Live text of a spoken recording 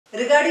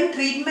Regarding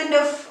treatment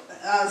of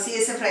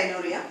CSF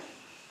rhinorrhea,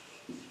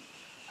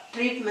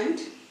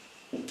 treatment,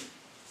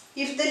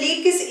 if the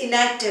leak is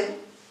inactive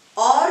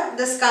or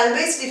the skull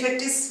base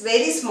defect is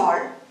very small,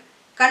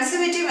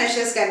 conservative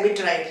measures can be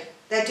tried.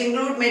 That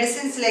include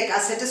medicines like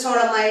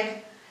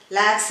acetazolamide,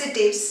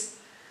 laxatives,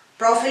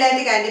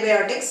 prophylactic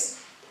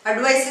antibiotics,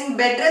 advising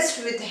bed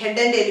rest with head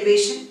and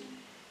elevation,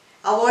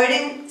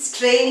 avoiding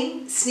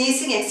straining,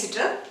 sneezing,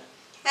 etc.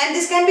 And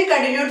this can be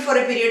continued for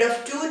a period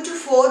of 2 to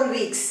 4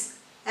 weeks.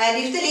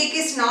 And if the leak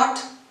is not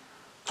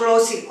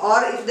closing,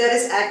 or if there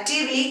is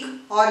active leak,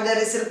 or there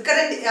is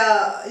recurrent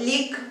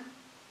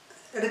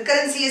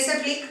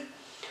CSF leak,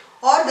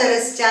 or there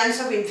is chance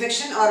of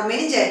infection or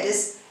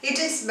meningitis, it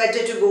is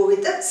better to go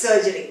with the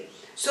surgery.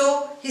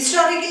 So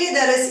historically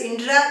there is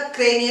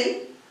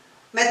intracranial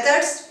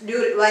methods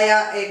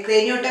via a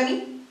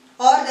craniotomy,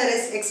 or there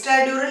is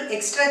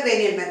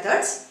extracranial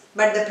methods,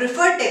 but the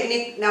preferred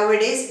technique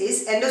nowadays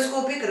is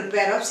endoscopic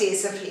repair of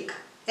CSF leak,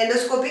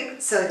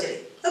 endoscopic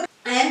surgery. Okay.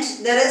 And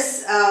there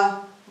is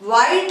a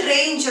wide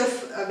range of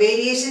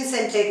variations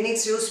and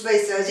techniques used by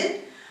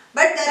surgeon,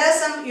 but there are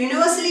some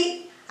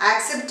universally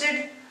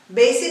accepted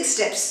basic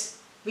steps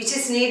which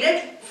is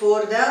needed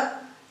for the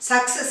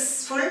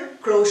successful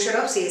closure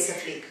of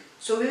CSF leak.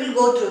 So we will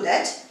go through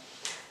that.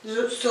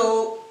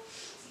 So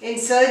in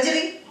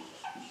surgery,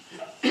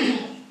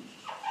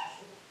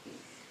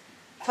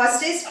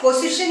 first is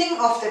positioning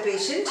of the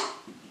patient.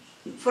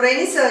 For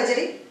any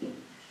surgery,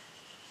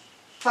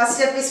 first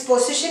step is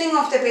positioning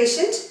of the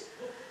patient.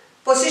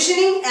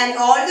 Positioning and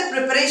all the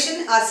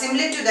preparation are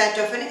similar to that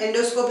of an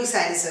endoscopic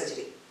sinus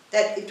surgery.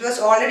 That it was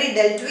already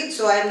dealt with,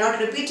 so I am not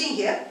repeating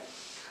here.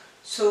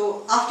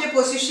 So after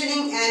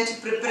positioning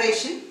and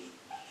preparation,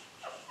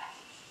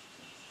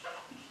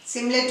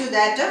 similar to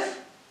that of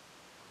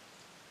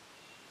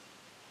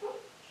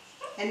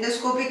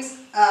endoscopic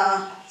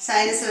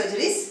sinus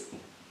surgeries.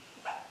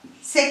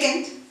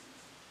 Second,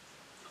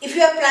 if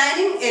you are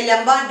planning a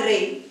lumbar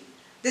drain,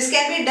 this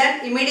can be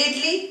done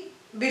immediately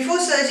before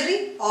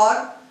surgery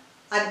or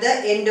at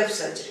the end of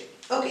surgery.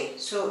 Okay,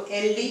 so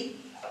LD,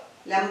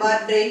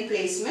 lumbar drain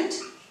placement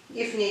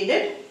if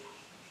needed.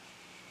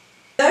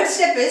 Third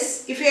step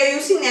is, if you are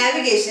using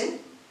navigation,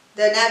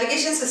 the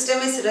navigation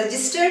system is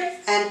registered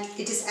and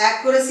its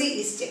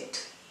accuracy is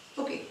checked.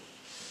 Okay,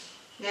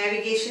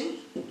 navigation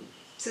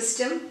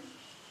system,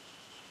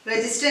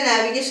 register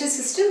navigation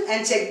system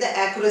and check the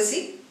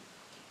accuracy.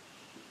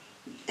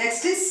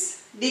 Next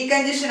is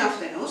decongestion of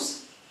the nose.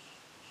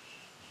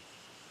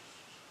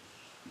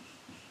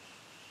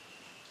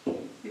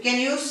 You can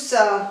use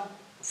 4%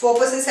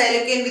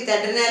 silocaine with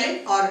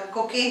adrenaline, or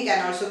cocaine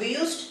can also be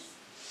used.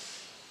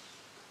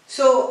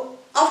 So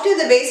after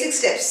the basic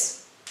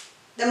steps,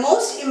 the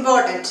most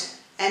important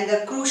and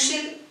the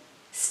crucial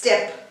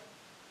step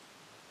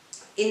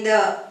in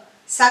the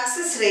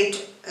success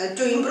rate,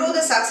 to improve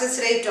the success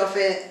rate of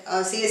a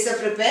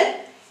CSF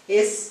repair,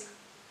 is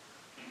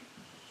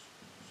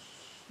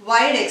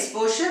wide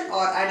exposure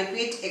or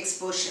adequate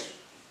exposure.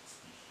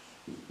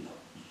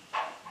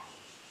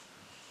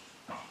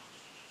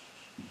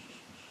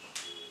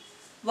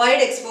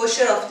 Wide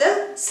exposure of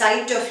the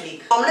site of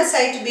leak. Common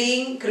site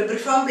being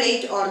cribriform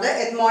plate or the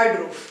ethmoid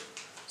roof.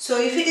 So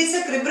if it is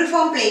a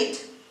cribriform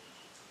plate,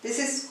 this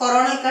is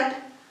coronal cut.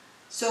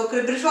 So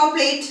cribriform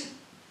plate,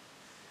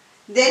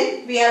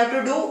 then we have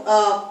to do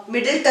a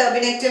middle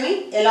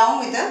turbinectomy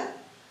along with a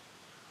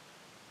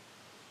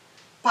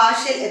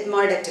partial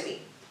ethmoidectomy.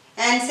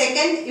 And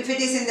second, if it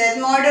is in the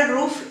ethmoidal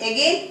roof,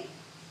 again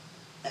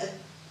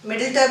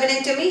middle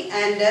turbinectomy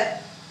and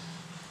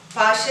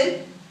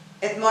partial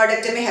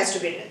ethmoidectomy has to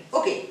be done.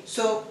 Okay,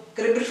 so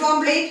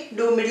cribriform plate,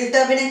 do middle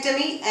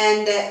turbinectomy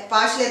and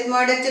partial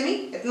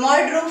ethmoidectomy.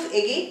 Ethmoid roof,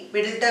 again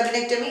middle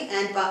turbinectomy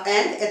and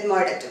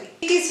ethmoidectomy.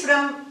 It is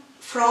from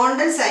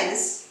frontal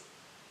sinus,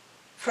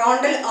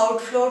 frontal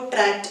outflow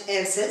tract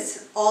air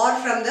cells, or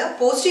from the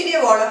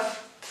posterior wall of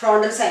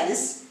frontal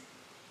sinus.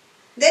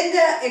 Then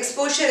the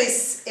exposure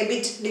is a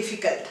bit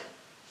difficult.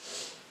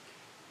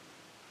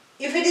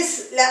 If it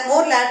is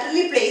more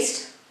laterally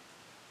placed,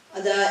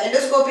 the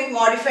endoscopic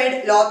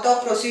modified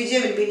Lothar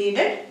procedure will be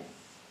needed.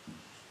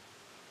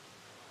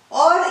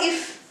 Or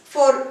if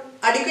for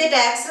adequate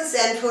access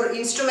and for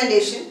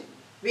instrumentation,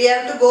 we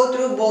have to go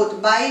through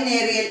both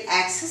binarial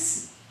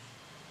access,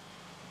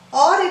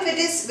 or if it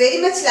is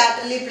very much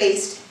laterally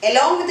placed,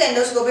 along with the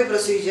endoscopic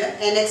procedure,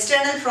 an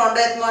external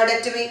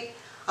frontoethmoidectomy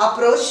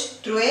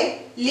approach through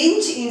a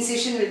Lynch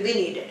incision will be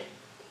needed.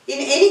 In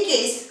any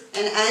case,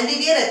 an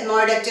anterior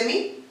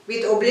ethmoidectomy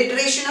with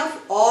obliteration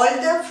of all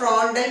the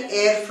frontal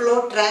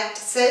airflow tract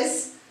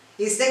cells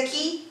is the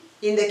key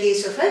in the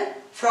case of a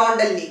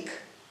frontal leak.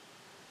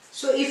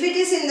 So if it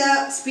is in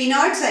the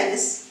sphenoid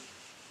sinus,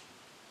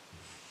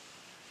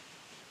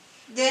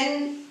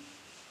 then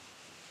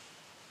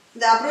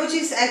the approach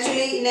is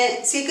actually in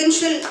a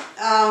sequential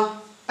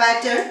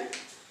pattern,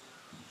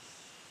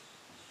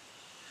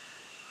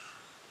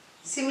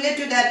 similar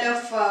to that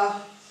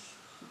of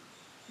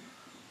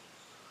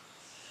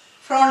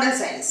frontal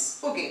sinus.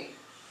 Okay.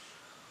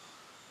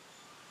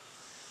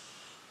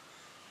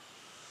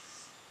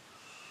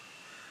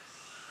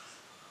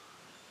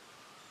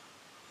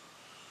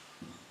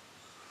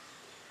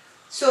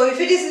 So if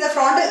it is in the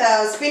frontal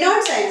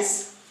sphenoid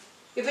sinus,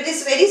 if it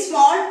is very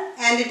small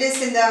and it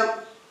is in the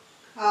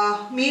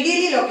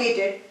medially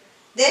located,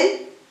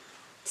 then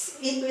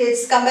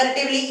it's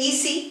comparatively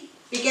easy.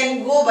 We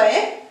can go by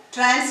a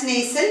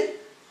transnasal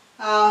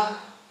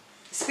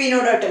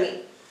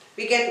sphenoidotomy.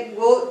 We can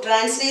go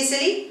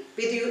transnasally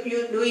with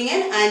you doing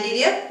an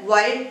anterior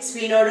wide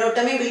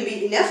sphenoidotomy will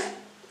be enough.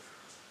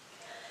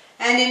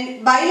 And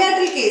in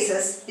bilateral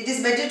cases, it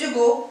is better to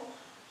go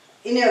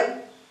in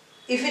a,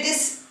 if it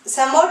is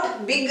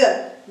somewhat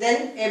bigger,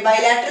 then a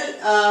bilateral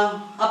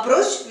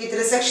approach with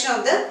resection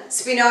of the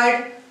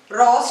sphenoid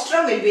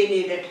rostrum will be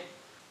needed.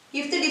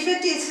 If the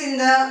defect is in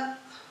the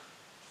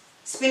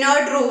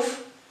sphenoid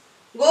roof,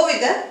 go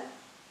with the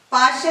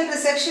partial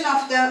resection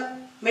of the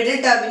middle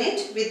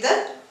turbinate with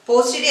the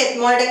posterior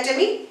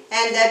ethmoidectomy,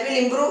 and that will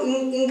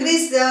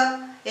increase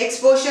the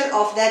exposure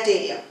of that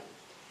area.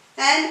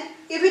 And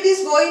if it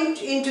is going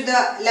into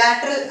the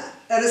lateral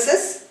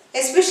recess,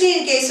 especially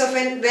in case of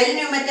a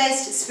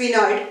well-pneumatized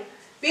sphenoid,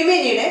 we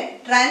may need a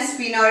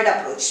transsphenoid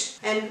approach.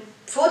 And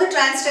for the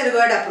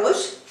transpterygoid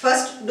approach,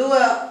 first do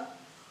a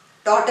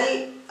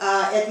total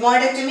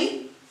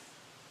ethmoidectomy.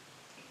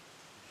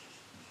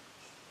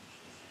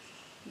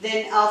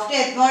 Then after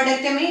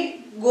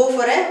ethmoidectomy, go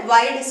for a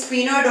wide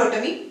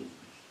sphenoidotomy.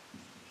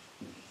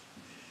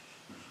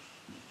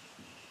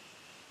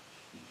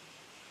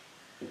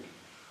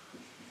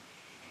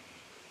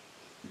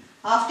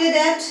 After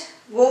that,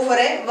 go for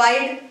a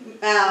wide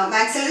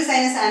maxillary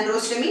sinus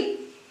androstomy.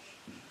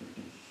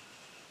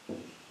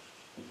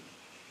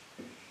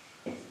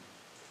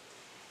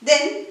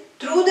 Then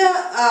through the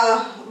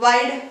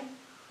wide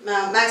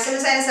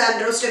maxillary sinus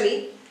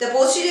androstomy, the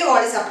posterior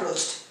wall is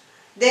approached.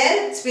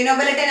 There,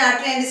 sphenopalatine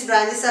artery and its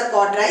branches are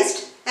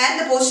cauterized and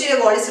the posterior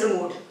wall is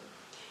removed.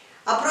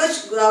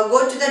 Approach,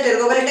 go to the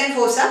pterygopalatine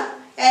fossa,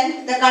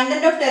 and the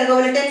content of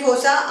pterygopalatine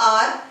fossa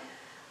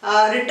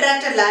are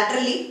retracted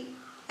laterally,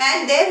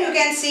 and there you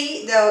can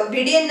see the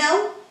Vidian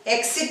nerve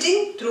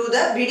exiting through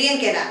the Vidian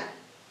canal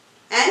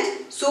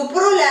and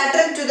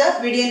suprolateral to the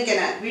Vidian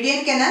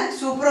canal,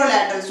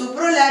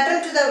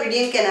 suprolateral to the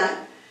Vidian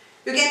canal.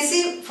 You can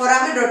see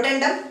foramen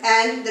rotundum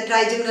and the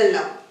trigeminal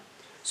nerve.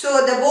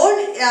 So the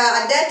bone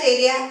at that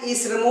area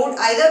is removed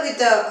either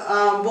with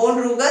a bone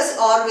rugus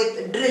or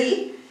with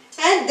drill,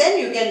 and then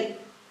you can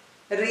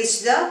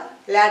reach the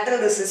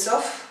lateral recess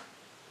of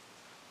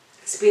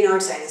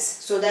sphenoid sinus.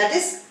 So that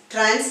is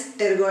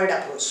transpterygoid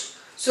approach.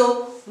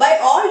 So by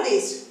all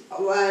these,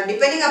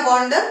 depending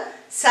upon the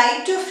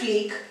site of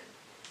leak,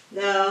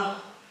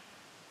 that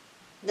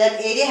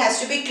area has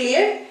to be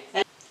cleared.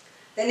 And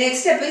the next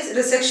step is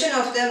resection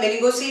of the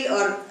meningocele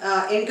or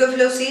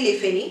encephalocele,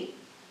 if any.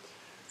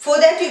 For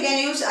that you can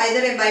use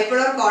either a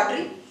bipolar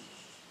cautery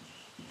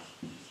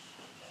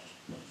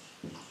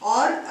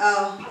or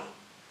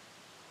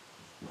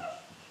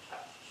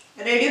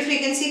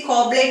radiofrequency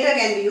coablator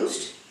can be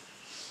used,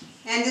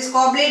 and this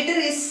coablator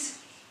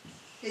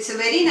is a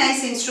very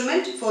nice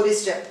instrument for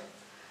this step.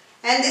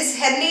 And this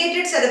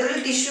herniated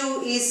cerebral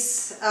tissue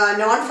is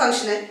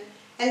non-functional,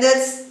 and there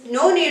is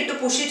no need to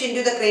push it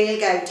into the cranial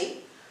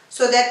cavity.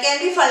 So that can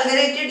be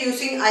fulgurated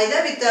using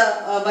either with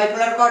a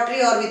bipolar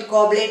cautery or with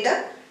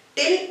coablator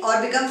till or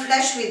become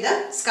flush with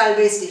the skull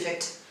base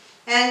defect.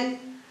 And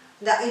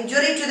the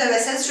injury to the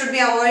vessels should be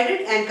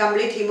avoided and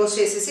complete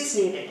hemostasis is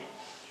needed.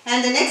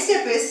 And the next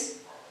step is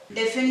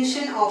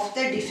definition of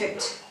the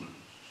defect.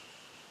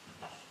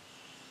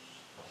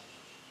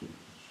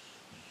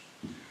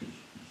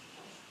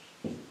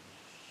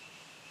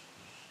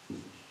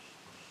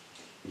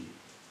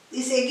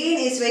 This again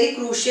is very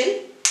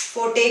crucial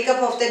for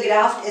take-up of the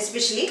graft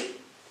especially.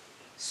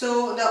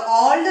 So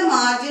all the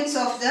margins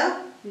of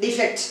the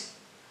defect,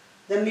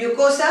 the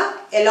mucosa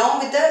along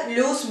with the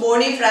loose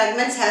bony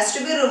fragments has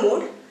to be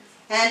removed,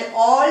 and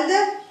all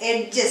the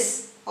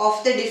edges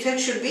of the defect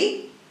should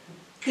be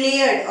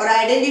cleared or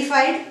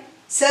identified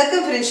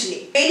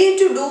circumferentially. Failure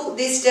to do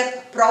this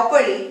step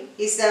properly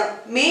is the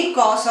main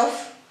cause of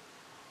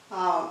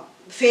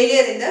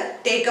failure in the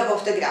take-up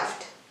of the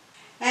graft.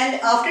 And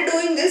after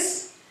doing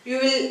this, you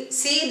will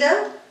see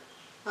the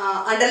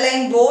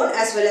underlying bone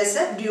as well as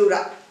the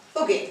dura.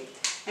 Okay.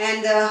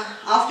 And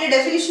after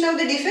definition of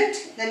the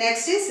defect, the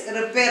next is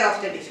repair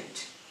of the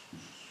defect.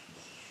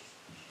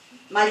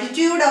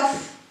 Multitude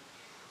of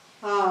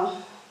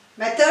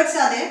methods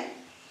are there.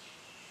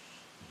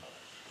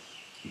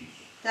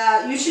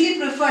 The usually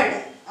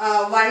preferred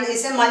one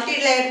is a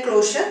multi-layered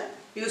closure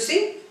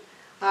using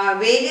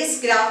various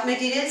graft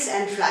materials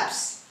and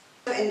flaps.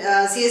 In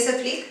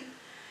CSF leak,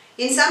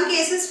 in some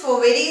cases for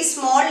very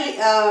small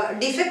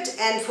defect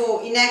and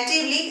for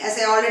inactive leak, as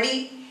I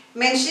already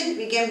mentioned,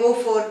 we can go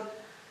for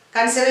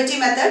conservative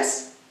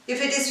methods.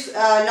 If it is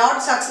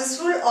not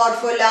successful or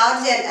for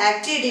large and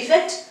active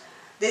defect,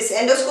 this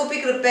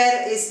endoscopic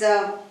repair is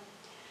the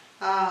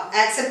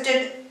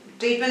accepted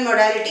treatment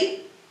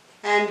modality.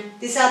 And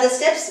these are the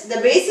steps.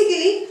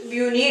 Basically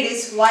you need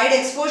is wide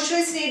exposure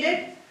is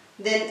needed,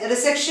 then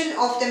resection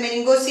of the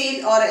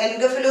meningocele or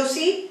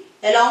encephalocele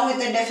along with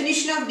the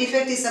definition of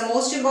defect is the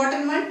most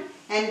important one,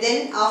 and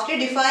then after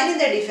defining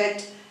the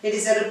defect, it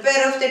is a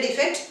repair of the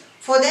defect.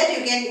 For that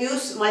you can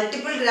use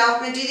multiple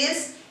graft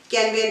materials. It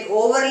can be an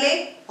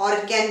overlay, or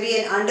it can be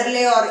an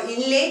underlay or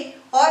inlay,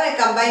 or a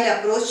combined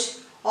approach,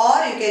 or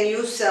you can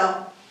use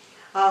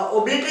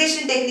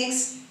obliteration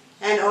techniques,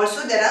 and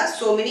also there are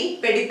so many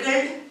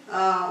pedicled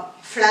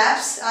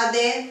flaps are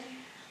there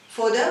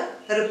for the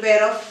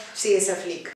repair of CSF leak.